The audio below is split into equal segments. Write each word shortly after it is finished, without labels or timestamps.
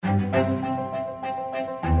Hello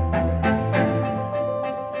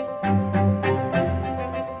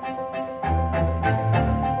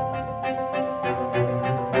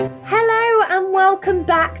and welcome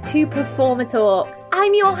back to Performer Talks.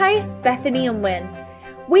 I'm your host, Bethany Unwin.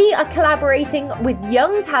 We are collaborating with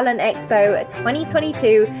Young Talent Expo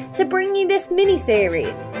 2022 to bring you this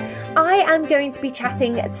mini-series. I am going to be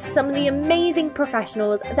chatting to some of the amazing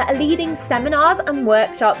professionals that are leading seminars and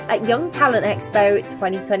workshops at Young Talent Expo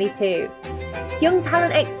 2022. Young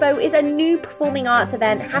Talent Expo is a new performing arts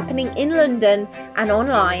event happening in London and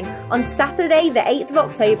online on Saturday, the 8th of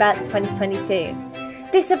October 2022.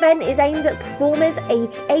 This event is aimed at performers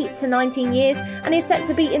aged 8 to 19 years and is set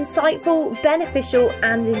to be insightful, beneficial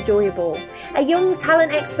and enjoyable. At Young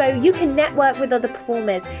Talent Expo, you can network with other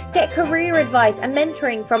performers, get career advice and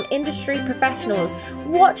mentoring from industry professionals,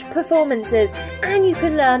 watch performances, and you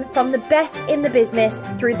can learn from the best in the business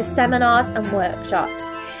through the seminars and workshops.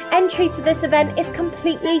 Entry to this event is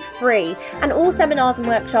completely free and all seminars and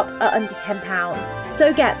workshops are under £10,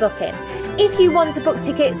 so get booking. If you want to book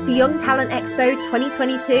tickets to Young Talent Expo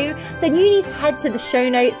 2022, then you need to head to the show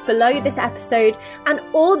notes below this episode and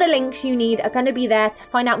all the links you need are going to be there to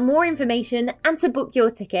find out more information and to book your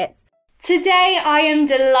tickets. Today I am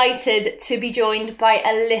delighted to be joined by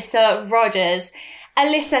Alyssa Rogers.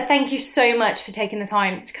 Alyssa, thank you so much for taking the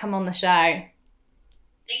time to come on the show.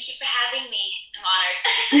 Thank you for having me. I'm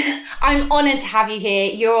honored. I'm honoured to have you here.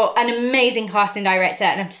 You're an amazing casting director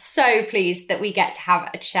and I'm so pleased that we get to have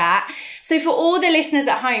a chat. So for all the listeners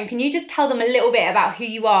at home, can you just tell them a little bit about who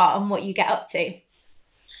you are and what you get up to?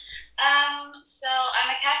 So I'm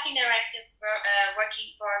a casting director for, working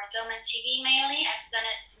for film and TV mainly. I've done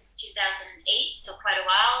it since 2008, so quite a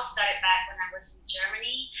while. Started back when I was in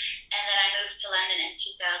Germany, and then I moved to London in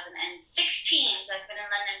 2016. So I've been in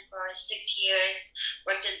London for 6 years,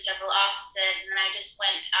 worked in several offices, and then I just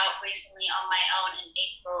went out recently on my own in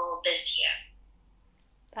April this year.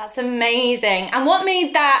 That's amazing. And what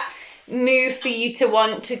made that move for you to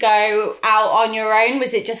want to go out on your own?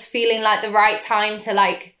 Was it just feeling like the right time to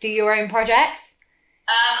do your own projects?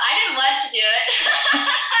 I didn't want to do it,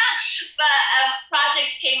 but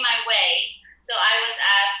projects came my way. So I was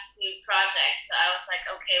asked to do projects. So I was like,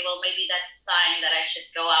 okay, well, maybe that's a sign that I should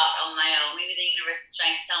go out on my own. Maybe the universe is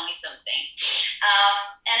trying to tell me something.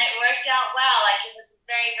 And it worked out well. It was a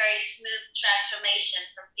very, very smooth transformation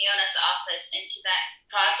from Fiona's office into that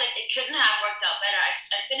project. It couldn't have worked out better. I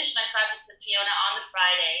finished my project with Fiona on the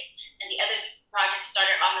Friday, and the other project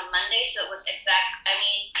started on the Monday. So it was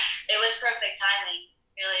it was perfect timing.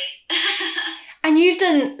 Really. And you've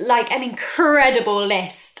done an incredible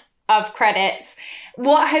list of credits.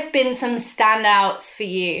 What have been some standouts for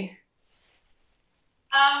you?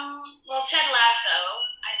 Well, Ted Lasso,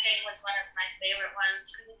 I think, was one of my favorite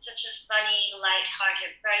ones because it's such a funny,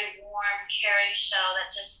 lighthearted, very warm, caring show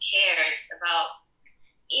that just cares about.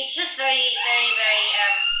 It's just very, very, very.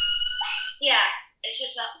 It's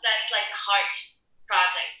just that's like a heart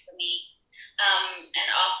project for me. And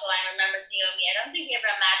also, I remember Theomi. I don't think we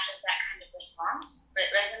ever imagined that kind of response,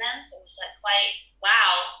 resonance. It was quite,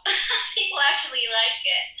 wow, people actually like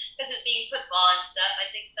it. Because it being football and stuff,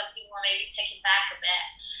 I think some people were maybe taken back a bit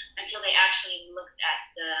until they actually looked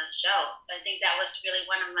at the show. So I think that was really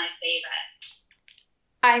one of my favorites.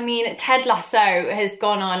 Ted Lasso has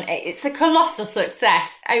gone on, it's a colossal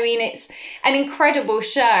success. It's an incredible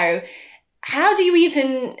show. How do you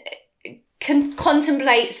even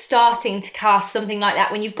contemplate starting to cast something like that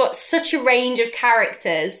when you've got such a range of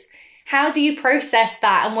characters? How do you process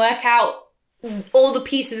that and work out all the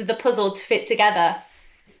pieces of the puzzle to fit together?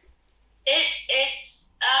 It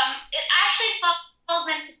actually falls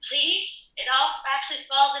into place. It all actually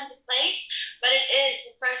falls into place, but it is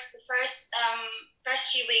the first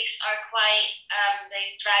few weeks are quite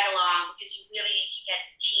they drag along because you really need to get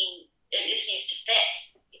the team. It just needs to fit.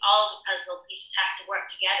 All the puzzle pieces have to work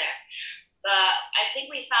together. But I think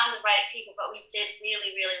we found the right people, but we did really,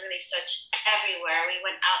 really, really search everywhere. We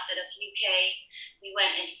went outside of UK, we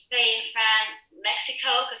went into Spain, France,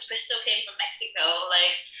 Mexico, because Crystal came from Mexico.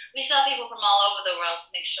 We saw people from all over the world to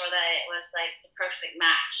make sure that it was the perfect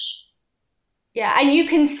match. Yeah, and you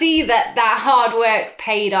can see that hard work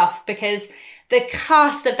paid off because the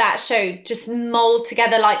cast of that show just mold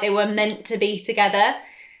together like they were meant to be together.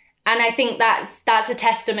 And I think that's a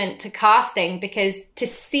testament to casting, because to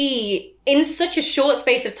see in such a short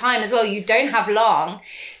space of time as well, you don't have long,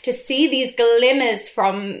 to see these glimmers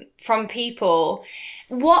from people.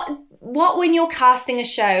 What when you're casting a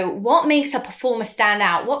show, what makes a performer stand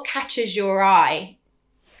out? What catches your eye?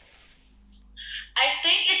 I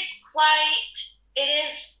think it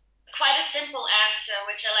is quite a simple answer,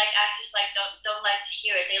 which I like actors don't like to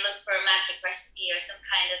hear it. They look for a magic recipe or some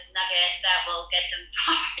kind of nugget that will get them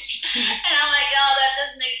parts. And I'm like, oh, that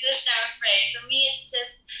doesn't exist, I'm afraid. For me, it's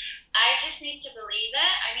just, I just need to believe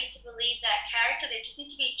it. I need to believe that character. They just need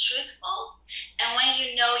to be truthful. And when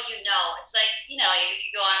you know, you know. It's like, you know, if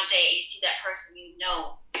you go on a date, you see that person, you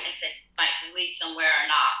know if it might lead somewhere or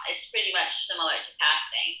not. It's pretty much similar to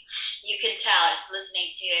casting. You can tell it's listening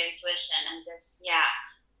to your intuition and just,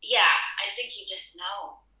 I think you just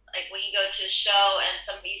know. Like when you go to a show and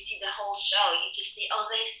you see the whole show, you just see, oh,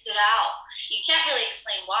 they stood out. You can't really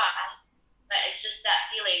explain why, but it's just that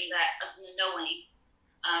feeling of knowing.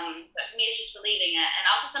 But for me, it's just believing it. And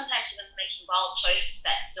also sometimes even making bold choices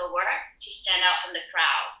that still work to stand out from the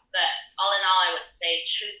crowd. But all in all, I would say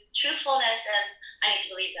truthfulness, and I need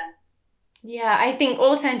to believe them. Yeah, I think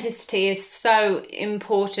authenticity is so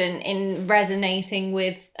important in resonating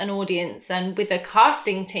with an audience and with a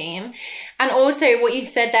casting team. And also what you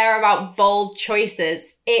said there about bold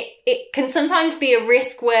choices, it can sometimes be a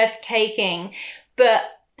risk worth taking, but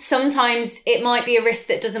sometimes it might be a risk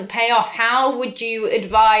that doesn't pay off. How would you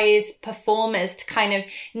advise performers to kind of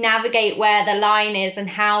navigate where the line is and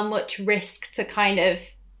how much risk to kind of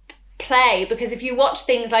play? Because if you watch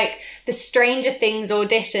things like the Stranger Things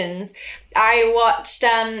auditions, I watched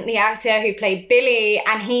the actor who played Billy,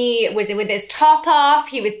 and he was with his top off,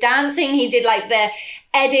 he was dancing, he did like the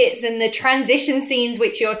edits and the transition scenes,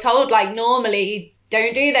 which you're told like normally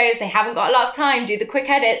don't do those, they haven't got a lot of time, do the quick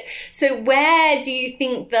edits. So where do you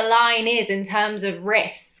think the line is in terms of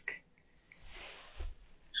risk?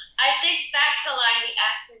 I think that's a line the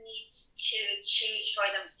actor needs to choose for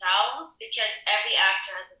themselves, because every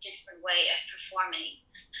actor has a different way of performing.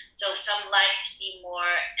 So some like to be more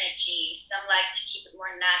edgy, some like to keep it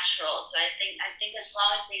more natural. So I think as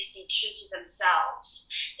long as they stay true to themselves,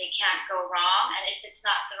 they can't go wrong. And if it's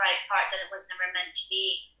not the right part, then it was never meant to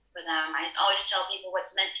be for them. I always tell people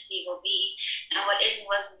what's meant to be will be, and what isn't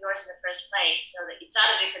wasn't yours in the first place. So that it's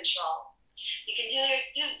out of your control. You can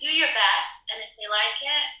do your best, and if they like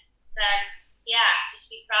it, then just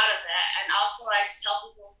be proud of it. And also I tell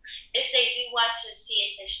people, if they do want to see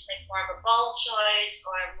if they should make more of a bold choice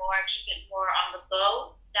or keep it more on the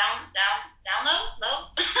low, low.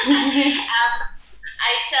 I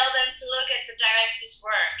tell them to look at the director's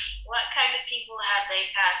work. What kind of people have they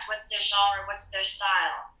cast? What's their genre? What's their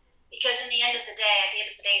style? Because at the end of the day,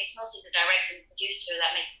 it's mostly the director and producer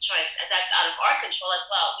that make the choice, and that's out of our control as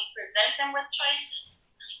well. We present them with choices,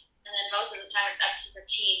 and then most of the time it's up to the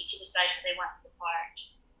team to decide who they want for the part.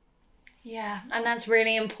 Yeah, and that's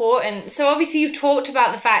really important. So obviously you've talked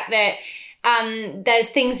about the fact that there's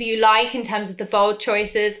things you like in terms of the bold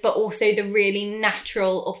choices, but also the really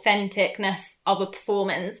natural authenticness of a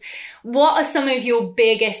performance. What are some of your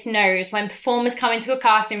biggest no's when performers come into a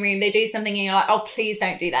casting room, they do something and you're like, oh, please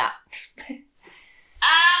don't do that?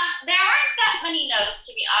 There aren't that many no's,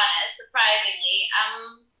 to be honest, surprisingly,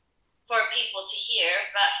 for people to hear.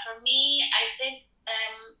 But for me, I think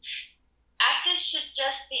actors should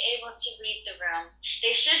just be able to read the room.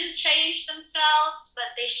 They shouldn't change themselves,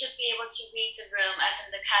 but they should be able to read the room, as in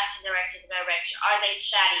the casting director, the director. Are they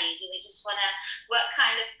chatty? Do they just want to, what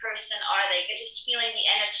kind of person are they? They're just feeling the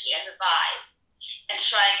energy and the vibe, and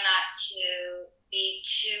trying not to be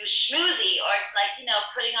too schmoozy or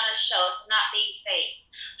putting on a show, so not being fake.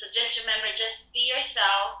 So just remember, just be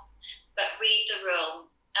yourself, but read the room.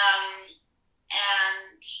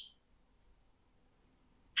 And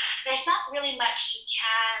there's not really much you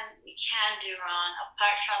can do wrong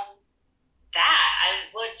apart from that,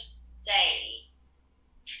 I would say.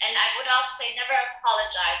 And I would also say never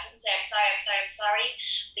apologize. Don't say I'm sorry,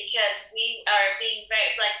 because we are being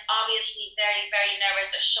very, obviously very, very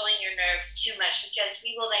nervous or showing your nerves too much, because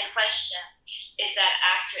we will then question if that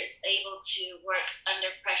actor is able to work under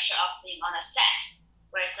pressure of being on a set,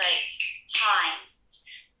 where it's time.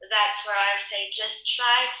 That's where I would say just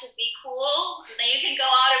try to be cool. Then you can go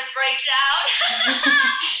out and break down.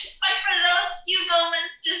 But for those few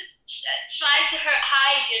moments, just try to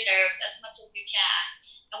hide your nerves as much as you can.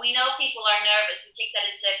 And we know people are nervous. We take that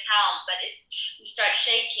into account. But if we start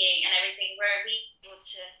shaking and everything, we're able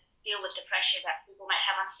to deal with the pressure that people might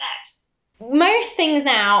have on set. Most things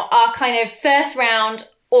now are kind of first round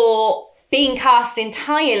or being cast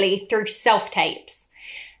entirely through self-tapes.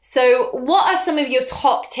 So what are some of your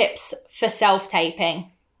top tips for self-taping?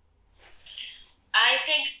 I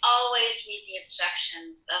think always read the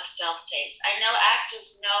instructions of self-tapes. I know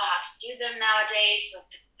actors know how to do them nowadays with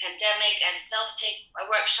the pandemic and self-tape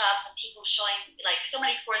workshops and people showing so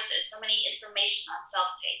many courses, so many information on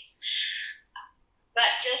self-tapes.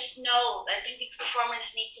 But just know, I think the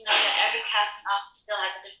performers need to know that every casting office still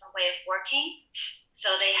has a different way of working.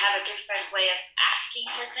 So they have a different way of asking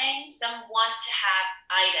for things. Some want to have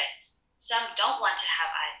items. Some don't want to have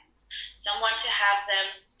items. Some want to have them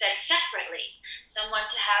sent separately. Some want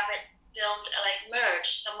to have it filmed like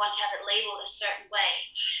merged. Some want to have it labeled a certain way.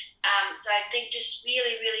 So I think just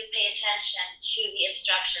really, really pay attention to the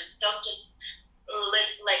instructions. Don't just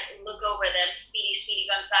look over them, Speedy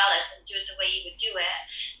Gonzalez, and do it the way you would do it,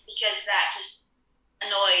 because that just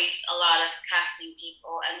annoys a lot of casting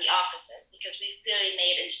people and the offices, because we've clearly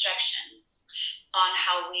made instructions on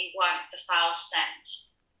how we want the files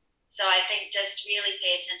sent. So I think just really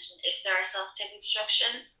pay attention if there are self-tape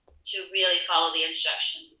instructions to really follow the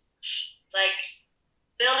instructions. It's like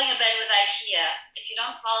building a bed with IKEA. If you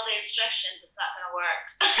don't follow the instructions, it's not going to work.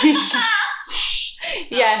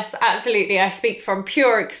 Yes, absolutely. I speak from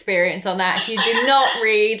pure experience on that. If you do not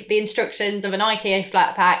read the instructions of an IKEA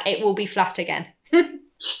flat pack, it will be flat again.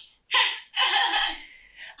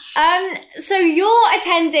 So you're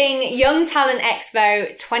attending Young Talent Expo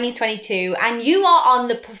 2022 and you are on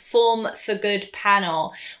the Perform for Good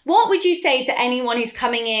panel. What would you say to anyone who's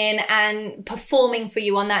coming in and performing for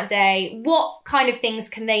you on that day? What kind of things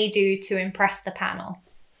can they do to impress the panel?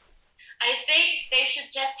 I think they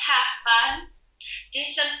should just have fun. Do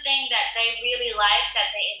something that they really like,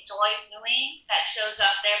 that they enjoy doing, that shows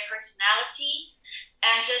off their personality.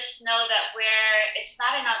 And just know that it's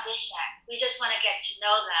not an audition. We just want to get to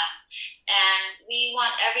know them. And we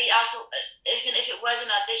want even if it was an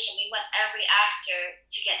audition, we want every actor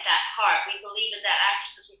to get that part. We believe in that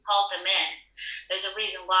actor because we called them in. There's a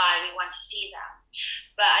reason why we want to see them.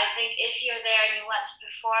 But I think if you're there and you want to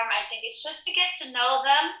perform, I think it's just to get to know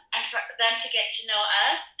them and for them to get to know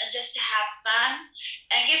us and just to have fun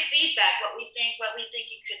and give feedback, what we think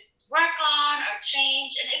you could work on or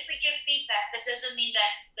change. And if we give feedback, that doesn't mean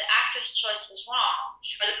that the actor's choice was wrong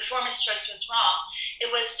or the performer's choice was wrong.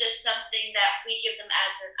 It was just something that we give them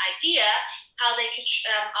as an idea how they could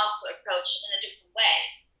also approach it in a different way.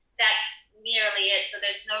 That's merely it. So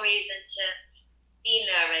there's no reason to be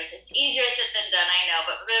nervous. It's easier said than done, I know,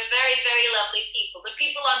 but we're very, very lovely people. The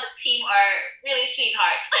people on the team are really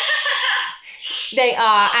sweethearts. They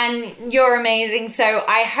are, and you're amazing. So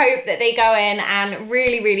I hope that they go in and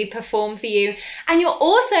really, really perform for you. And you're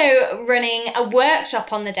also running a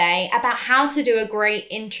workshop on the day about how to do a great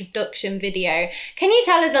introduction video. Can you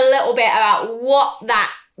tell us a little bit about what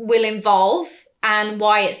that will involve and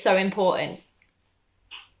why it's so important?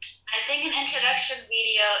 I think an introduction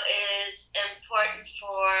video is important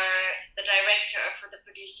for the director or for the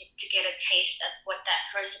producer to get a taste of what that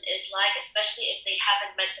person is like, especially if they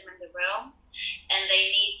haven't met them in the room and they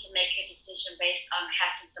need to make a decision based on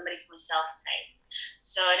casting somebody from a self-tape.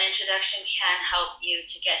 So an introduction can help you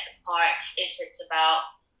to get the part if it's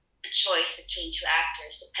about a choice between two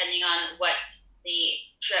actors, depending on what the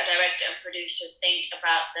director and producer think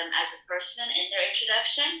about them as a person in their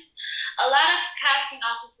introduction. A lot of casting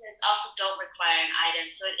offices also don't require an item,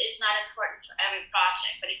 so it is not important for every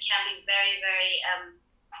project, but it can be very, very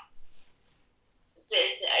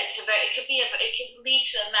it could lead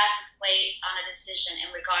to a massive weight on a decision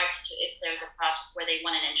in regards to if there's a project where they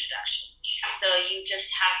want an introduction. So you just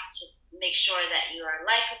have to make sure that you are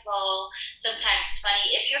likable, sometimes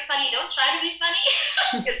funny. If you're funny, don't try to be funny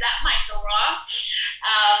because that might go wrong.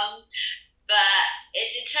 But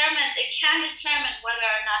it can determine whether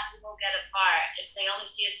or not you will get a part. If they only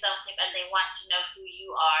see a self-tape and they want to know who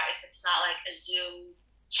you are, if it's not like a Zoom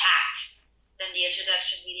chat, then the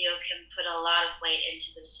introduction video can put a lot of weight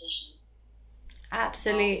into the decision.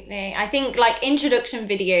 Absolutely. I think like introduction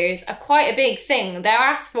videos are quite a big thing. They're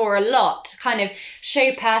asked for a lot to kind of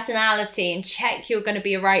show personality and check you're going to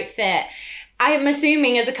be a right fit. I'm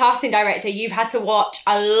assuming as a casting director, you've had to watch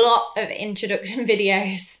a lot of introduction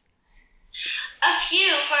videos. For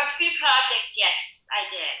a few projects, yes, I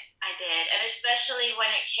did. And especially when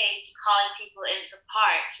it came to calling people in for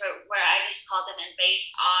parts where I just called them in based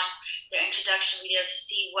on their introduction video to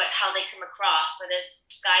see how they come across for this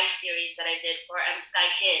Sky series that I did for Sky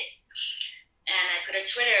Kids. And I put a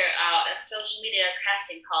social media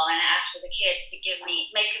casting call, and I asked for the kids to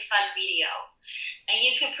make a fun video. And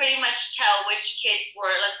you could pretty much tell which kids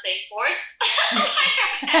were, let's say, forced by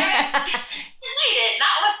their parents. They did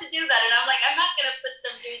not want to do that. And I'm like, I'm not going to put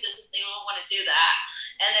them through this if they don't want to do that.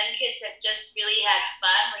 And then kids that just really had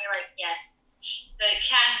fun, where you're like, yes. So it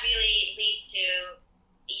can really lead to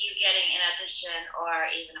you getting an audition or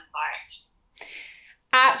even a part.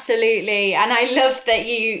 Absolutely. And I love that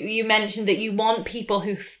you mentioned that you want people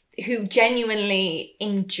who who genuinely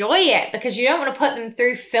enjoy it, because you don't want to put them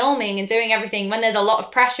through filming and doing everything when there's a lot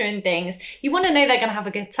of pressure and things. You want to know they're going to have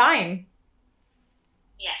a good time.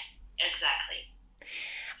 Yes, exactly.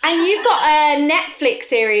 And you've got a Netflix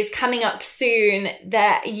series coming up soon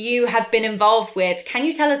that you have been involved with. Can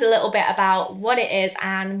you tell us a little bit about what it is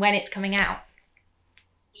and when it's coming out?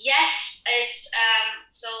 Yes, it's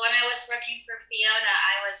so when I was working for Fiona,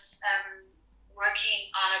 I was working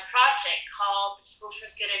on a project called The School for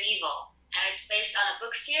Good and Evil, and it's based on a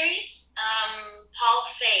book series. Paul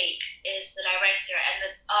Feig is the director, and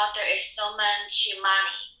the author is Soman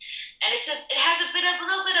Shumani. And it has a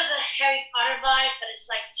little bit of a Harry Potter vibe, but it's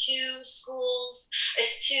like two schools,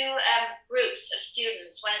 it's two groups of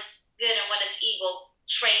students, one is good and one is evil,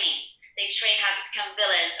 training. They train how to become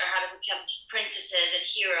villains or how to become princesses and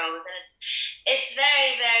heroes, and it's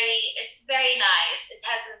very, very nice. It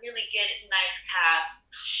has a really good, nice cast.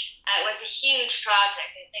 It was a huge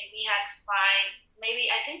project. I think we had to find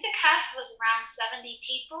I think the cast was around 70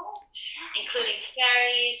 people, including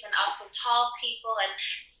fairies and also tall people and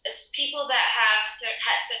people that had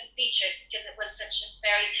certain features, because it was such a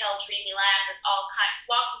fairy tale dreamy land with all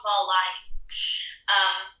walks of all life.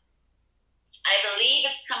 I believe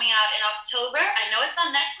it's coming out in October. I know it's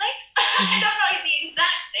on Netflix. I don't know the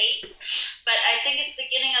exact date, but I think it's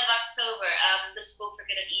beginning of October, The School for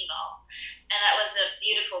Good and Evil. And that was a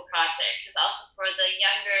beautiful project, because also for the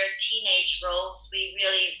younger teenage roles, we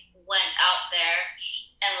really went out there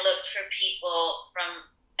and looked for people from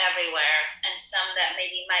everywhere, and some that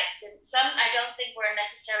some I don't think were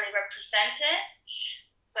necessarily represented,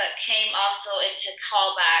 but came also into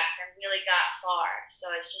callbacks and really got far.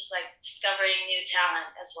 So it's just like discovering new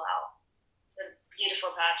talent as well. It's a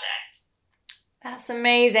beautiful project. That's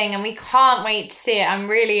amazing, and we can't wait to see it. I'm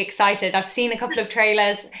really excited. I've seen a couple of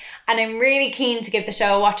trailers and I'm really keen to give the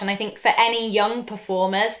show a watch, and I think for any young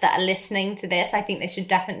performers that are listening to this, I think they should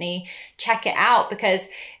definitely check it out, because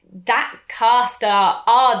that cast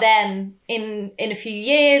are them in a few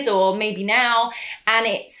years or maybe now, and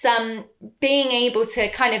it's being able to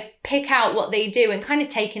kind of pick out what they do and kind of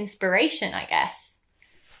take inspiration, I guess.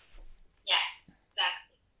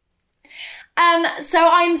 So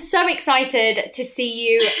I'm so excited to see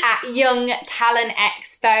you at Young Talent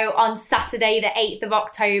Expo on Saturday the 8th of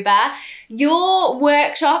October. Your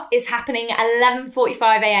workshop is happening at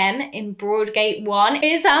 11:45 a.m. in Broadgate 1.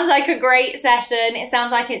 It sounds like a great session. It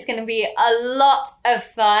sounds like it's going to be a lot of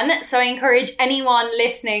fun. So I encourage anyone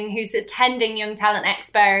listening who's attending Young Talent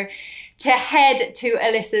Expo to head to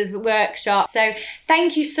Alyssa's workshop. So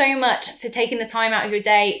thank you so much for taking the time out of your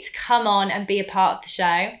day to come on and be a part of the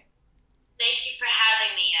show. Thank you for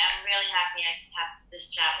having me. I'm really happy I could have this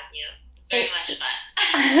chat with you. It's very much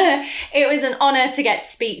fun. It was an honour to get to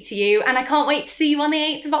speak to you, and I can't wait to see you on the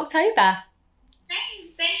 8th of October.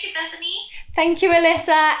 Thank you, Bethany. Thank you,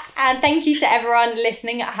 Alyssa, and thank you to everyone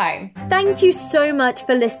listening at home. Thank you so much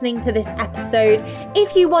for listening to this episode.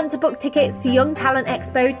 If you want to book tickets to Young Talent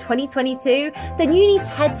Expo 2022, then you need to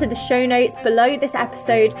head to the show notes below this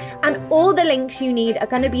episode, and all the links you need are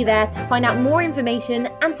going to be there to find out more information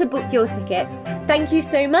and to book your tickets. Thank you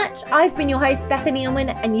so much. I've been your host, Bethany Unwin,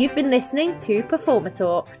 and you've been listening to Performer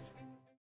Talks.